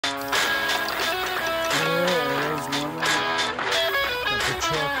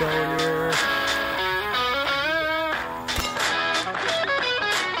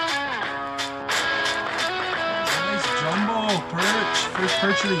first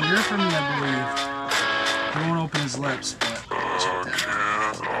perch of the year for me, I believe. He won't open his lips, but check that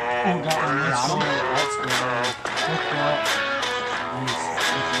out. Oh, got one. Let's go. Hooked up.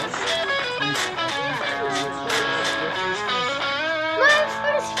 My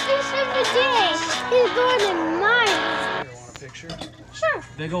first fish of the day. He's going in mine. You want a picture? Sure.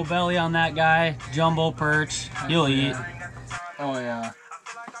 Big old belly on that guy. Jumbo perch. He'll eat. Oh, yeah.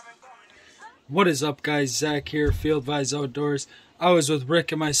 What is up, guys? Zach here, Field Vise Outdoors. I was with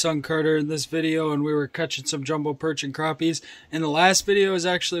Rick and my son Carter in this video, and we were catching some jumbo perch and crappies. And the last video is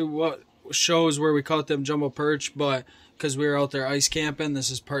actually what shows where we caught them jumbo perch, but because we were out there ice camping,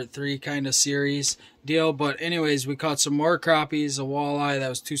 this is part 3 kind of series deal. But anyways, we caught some more crappies, a walleye that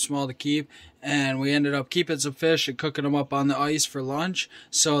was too small to keep, and we ended up keeping some fish and cooking them up on the ice for lunch.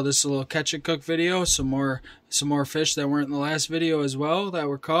 So this is a little catch and cook video, some more fish that weren't in the last video as well that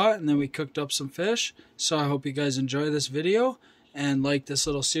were caught, and then we cooked up some fish. So I hope you guys enjoy this video and like this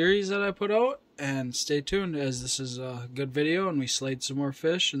little series that I put out, and stay tuned as this is a good video and we slayed some more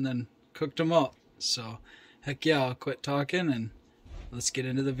fish and then cooked them up. So heck yeah, I'll quit talking and let's get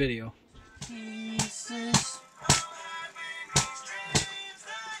into the video.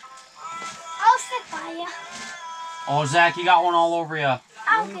 I'll sit by you. Oh, Zach, you got one all over you.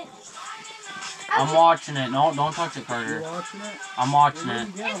 I'll get it. I'm watching it. No, don't touch it, Carter. You watching it? I'm watching it.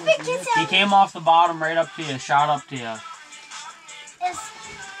 It's He came off the bottom right up to you, shot up to you.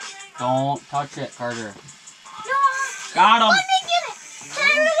 Don't touch it, Carter. No. Got him. Let me get it. Can I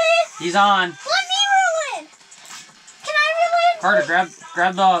reel it? He's on. Let me reel it. Can I reel it? Carter,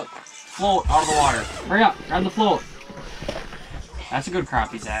 grab the float out of the water. Hurry up, grab the float. That's a good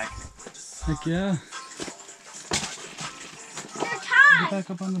crappie, Zach. Heck yeah. They're tied. Get back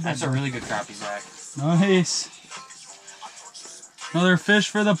up on the That's bed. a really good crappie, Zach. Nice. Another fish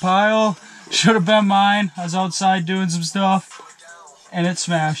for the pile. Should have been mine. I was outside doing some stuff and it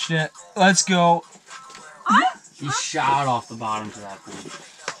smashed it. Let's go. He shot off the bottom to that thing.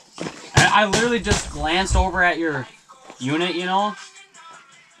 And I literally just glanced over at your unit, you know?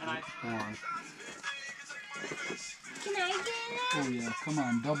 And Come on. Can I get it? Oh yeah, come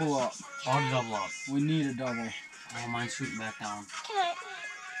on, double up. I'll double up. We need a double. Oh, mine's shooting back down. Can I?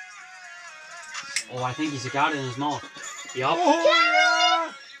 Oh, I think he's got it in his mouth. Yup. Oh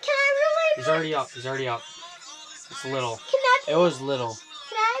yeah! Can I reel it? He's already up. He's already up. It's little. Can I? It was little.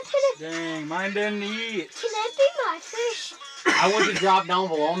 Can I put it? Dang, mine didn't eat. Can I be my fish? I went to drop down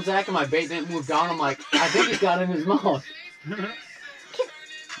below him, Zach, and my bait didn't move down. I'm like, I think he's got it in his mouth. Can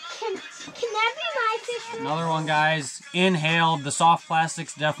that be my fish? Another one, guys. Inhaled. The soft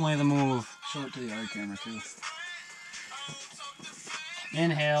plastic's definitely the move. Show it to the other camera too.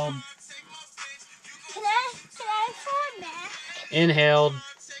 Inhaled. Can I throw it back? Inhaled.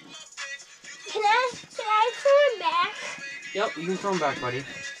 Can I throw it back? Yep, you can throw him back, buddy.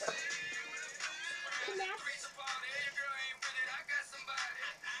 Can I?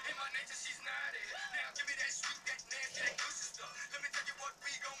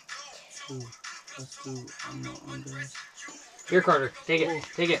 Ooh, let's do under. Here, Carter. Take it.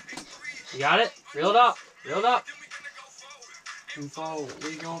 Take it. You got it? Reel it up. Reel it up. Info,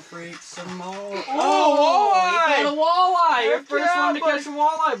 we gonna freak some more. Oh, you caught a walleye! Your Heck first yeah, one to catch a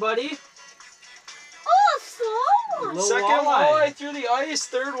walleye, buddy. Oh, a slow one. Little Second walleye through the ice,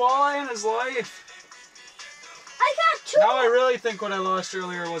 third walleye in his life. I got 2. Now I really think what I lost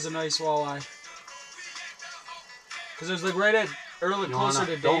earlier was a nice walleye. Because it was like right at early, closer to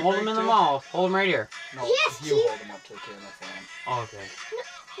daybreak. Don't hold him in the mouth. Hold him right here. No, He has you teeth. hold him up to the camera for him. Oh, okay.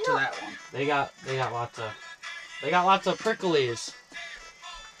 To that one. They got lots of pricklies.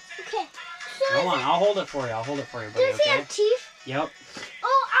 Okay. Hold on, I'll hold it for you. I'll hold it for you, buddy. Does he Okay. have teeth? Yep.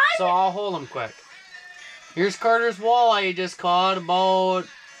 Oh, So I'll hold him quick. Here's Carter's walleye he just caught, about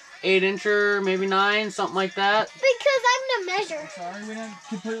 8-incher, maybe 9, something like that. because I'm the measure. Sorry we didn't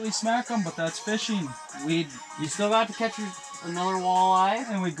completely smack him, but that's fishing. You still got to catch another walleye.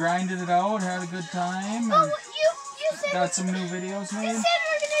 And we grinded it out, had a good time, Oh, and you said got some new videos you made. said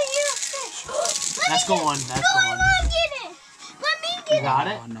we're gonna use fish. That's going. That's No, I going. want to get it. Let me You get it. got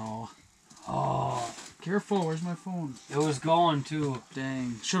it? Oh no. Oh, Careful, where's my phone? it was going too.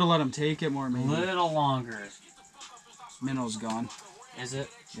 Dang. Should have let him take it more, A maybe. little longer. Minnow's gone. Is it?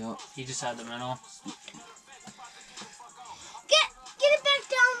 Yep. He just had the minnow. Get it back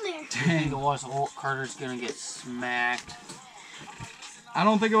down there. I think it was. Oh, Carter's gonna get smacked. I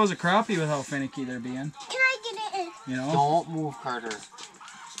don't think it was a crappie with how finicky they're being. Can I get it in? You know? Don't move, Carter.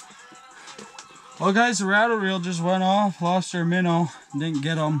 Well, guys, the rattle reel just went off. Lost our minnow. Didn't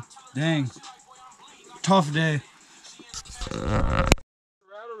get him. Dang. Tough day. The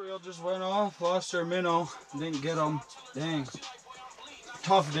rattle reel just went off. Lost our minnow. Didn't get him. Dang.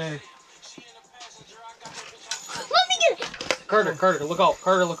 Tough day. Let me get it. Carter, look out.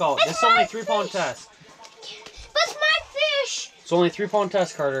 Carter, look out. This is only a 3-pound test. But it's my fish. It's only a 3-pound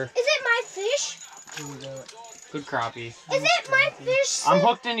test, Carter. Is it my fish? Good crappie. Is it my fish? I'm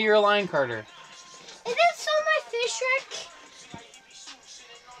hooked into your line, Carter. Is it still my fish, Rick?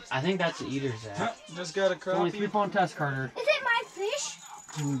 I think that's the eater, Zach. Just got a It's only a crappie. 3-pound test, Carter. Is it my fish?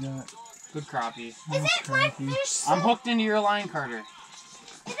 What we got? Good crappie. Is it my fish? Still? I'm hooked into your line, Carter.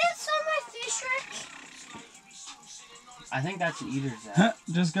 Is it still my fish, Rick? I think that's the eater, Zach.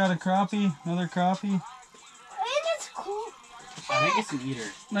 Just got a crappie. Another crappie. And it's cool. I think it's an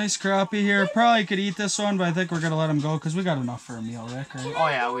eater. Nice crappie here. Probably could eat this one, but I think we're gonna let him go because we got enough for a meal, Rick. Right? Oh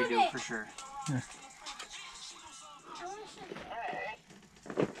yeah, we do for sure. Here.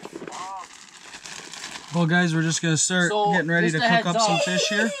 Well, guys, we're just gonna start getting ready to cook up some fish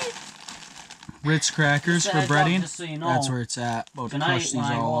here. Ritz crackers for breading. Just so you know, That's where it's at. About to tonight crush when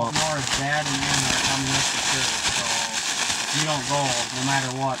these I go all up up. north, Dad and Ann are coming with for sure. So if you don't go, no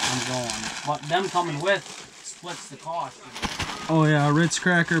matter what, I'm going. But them coming with splits the cost. Oh yeah, Ritz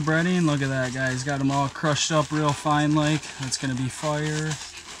cracker breading. Look at that, guys. Got them all crushed up real fine like. That's gonna be fire.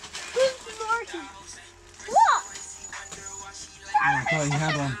 Who's Martin? What? Oh, I thought you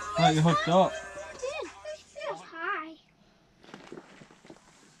had one. I thought you hooked up. Dude, fish high.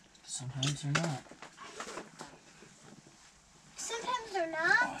 Sometimes they're not. Sometimes they're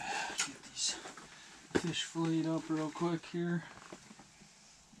not. Get these fish filleted up real quick here.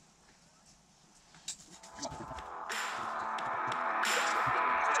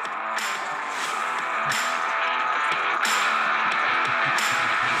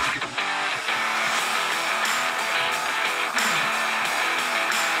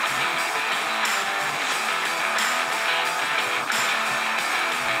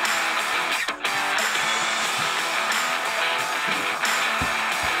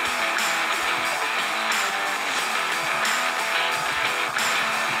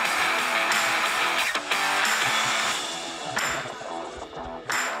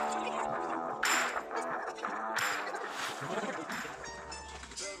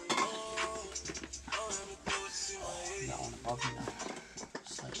 That one above me now.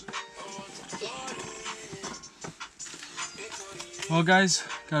 Well, guys,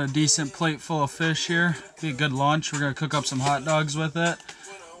 got a decent plate full of fish here. Be a good lunch. We're gonna cook up some hot dogs with it.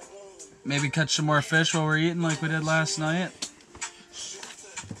 Maybe catch some more fish while we're eating like we did last night.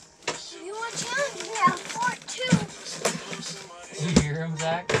 You want to challenge me at Fort 2? You hear him,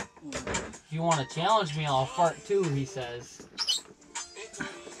 Zach? If you want to challenge me, I'll fart too, he says.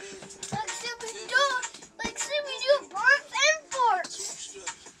 Like Scooby-Doo burps and farts.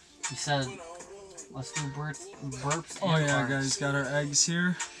 He said, let's do burps and Oh yeah, farts. guys, got our eggs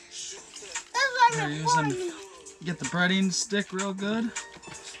here. That's what We're I'm using, recording. get the breading stick real good.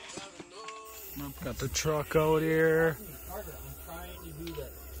 Got the truck out here.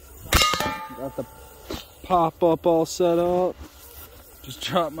 Got the pop-up all set up. Just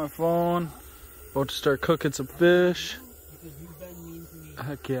dropped my phone. About to start cooking some fish.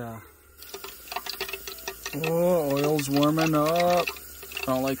 Heck yeah. Oh, oil's warming up. I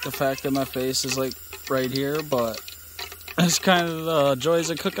don't like the fact that my face is like right here, but it's kind of the joys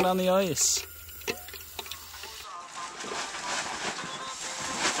of cooking on the ice.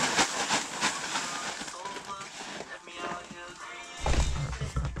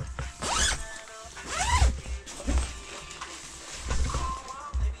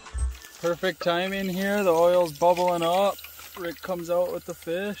 Perfect timing here. The oil's bubbling up. Rick comes out with the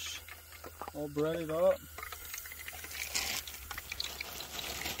fish, all breaded up.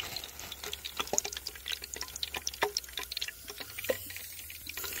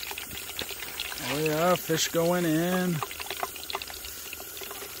 Oh yeah, fish going in.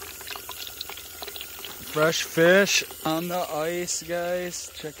 Fresh fish on the ice,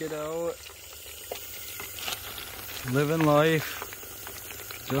 guys. Check it out. Living life.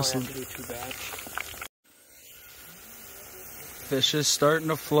 Just fish is starting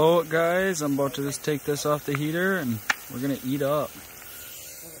to float, guys. I'm about to just take this off the heater and we're gonna eat up.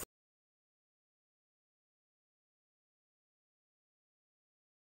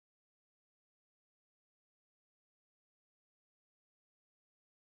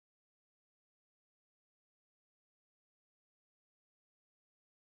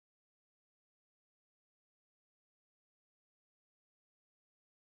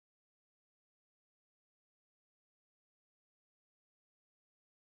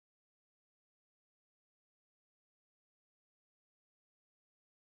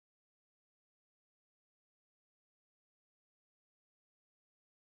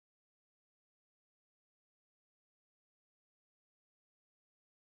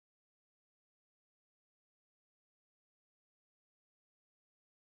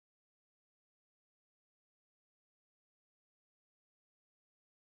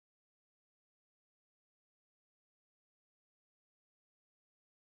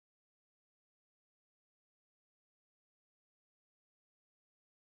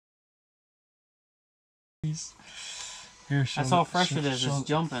 guys. Here, That's how fresh it is. It's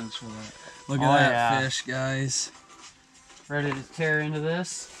jumping. Look at that fish, guys. Ready to tear into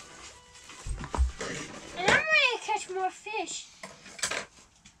this. And I'm ready to catch more fish.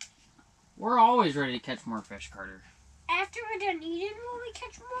 We're always ready to catch more fish, Carter. After we're done eating, will we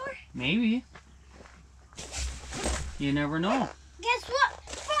catch more? Maybe. You never know. Guess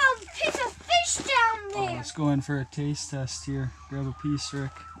what? Oh, a piece of fish down there. Let's go in for a taste test here. Grab a piece,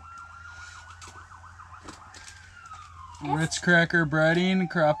 Rick. Ritz cracker breading,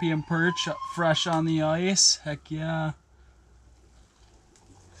 crappie and perch, fresh on the ice. Heck yeah.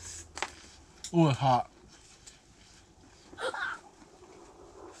 Ooh, it's hot.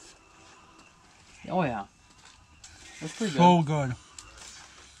 Oh yeah. That's pretty good. So good.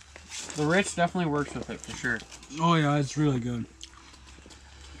 The Ritz definitely works with it for sure. Oh yeah, it's really good.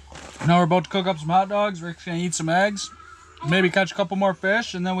 Now we're about to cook up some hot dogs. Rick's gonna eat some eggs. Maybe catch a couple more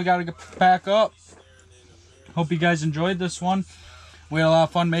fish, and then we gotta pack up. Hope you guys enjoyed this one. We had a lot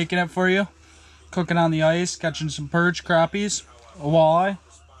of fun making it for you. Cooking on the ice, catching some perch, crappies, a walleye.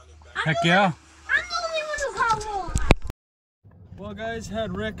 Heck yeah. I'm the only one who caught walleye. Well guys,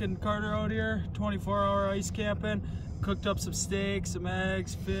 had Rick and Carter out here, 24-hour ice camping. Cooked up some steaks, some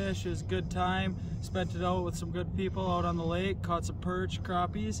eggs, fish. It was a good time. Spent it out with some good people out on the lake. Caught some perch,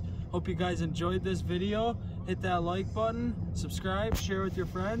 crappies. Hope you guys enjoyed this video. Hit that like button, subscribe, share with your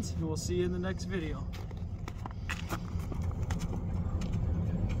friends, and we'll see you in the next video.